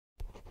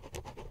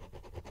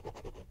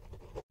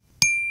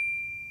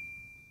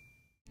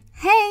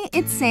Hey,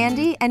 it's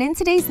Sandy, and in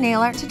today's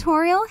nail art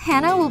tutorial,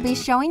 Hannah will be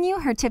showing you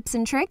her tips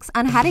and tricks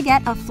on how to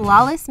get a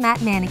flawless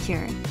matte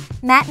manicure.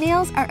 Matte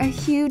nails are a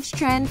huge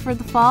trend for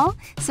the fall,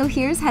 so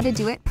here's how to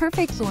do it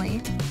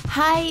perfectly.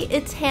 Hi,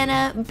 it's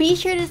Hannah. Be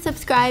sure to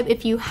subscribe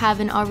if you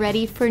haven't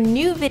already for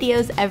new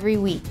videos every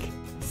week.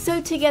 So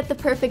to get the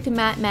perfect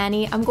matte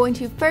mani, I'm going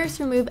to first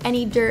remove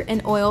any dirt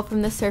and oil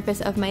from the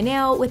surface of my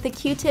nail with a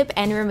Q-tip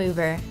and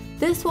remover.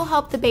 This will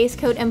help the base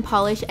coat and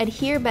polish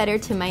adhere better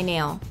to my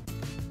nail.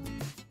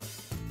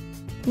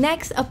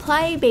 Next,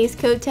 apply a base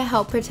coat to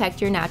help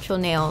protect your natural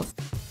nails.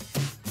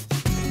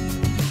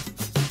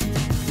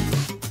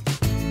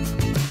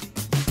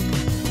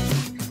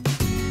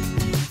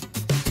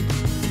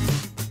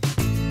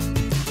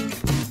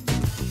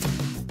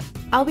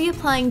 I'll be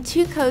applying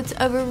 2 coats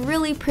of a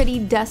really pretty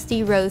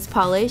dusty rose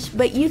polish,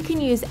 but you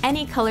can use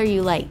any color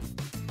you like.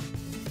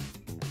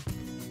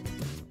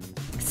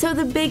 So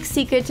the big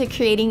secret to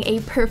creating a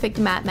perfect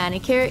matte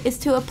manicure is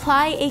to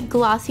apply a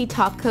glossy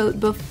top coat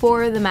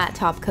before the matte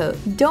top coat.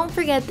 Don't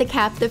forget to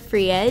cap the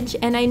free edge,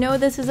 and I know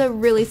this is a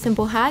really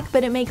simple hack,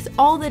 but it makes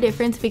all the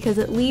difference because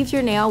it leaves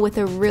your nail with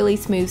a really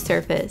smooth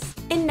surface.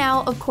 And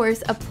now, of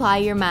course, apply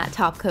your matte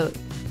top coat.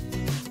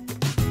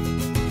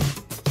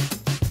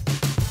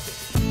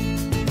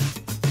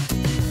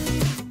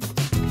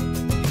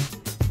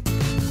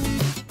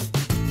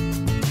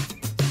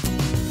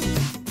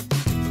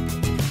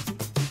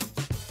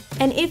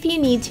 And if you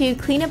need to,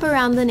 clean up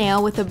around the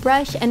nail with a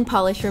brush and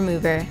polish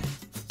remover.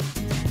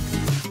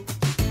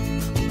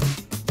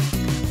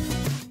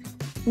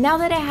 Now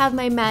that I have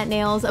my matte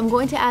nails, I'm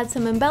going to add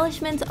some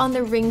embellishments on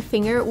the ring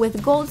finger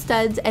with gold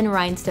studs and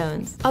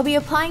rhinestones. I'll be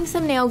applying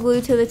some nail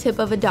glue to the tip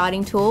of a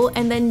dotting tool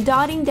and then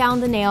dotting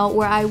down the nail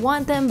where I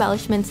want the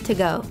embellishments to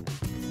go.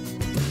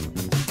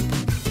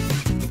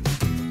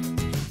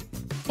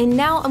 And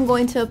now I'm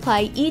going to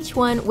apply each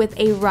one with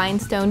a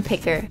rhinestone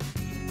picker.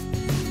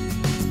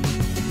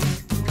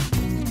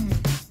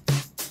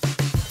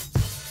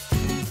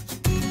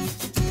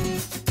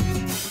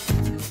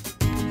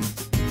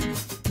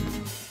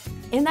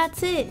 And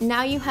that's it,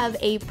 now you have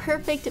a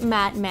perfect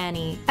matte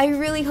mani. I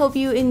really hope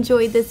you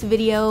enjoyed this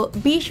video.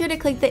 Be sure to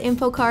click the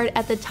info card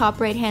at the top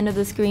right hand of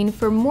the screen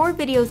for more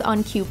videos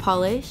on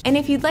CutePolish. And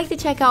if you'd like to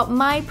check out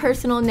my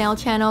personal nail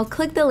channel,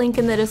 click the link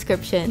in the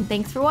description.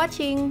 Thanks for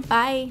watching,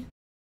 bye!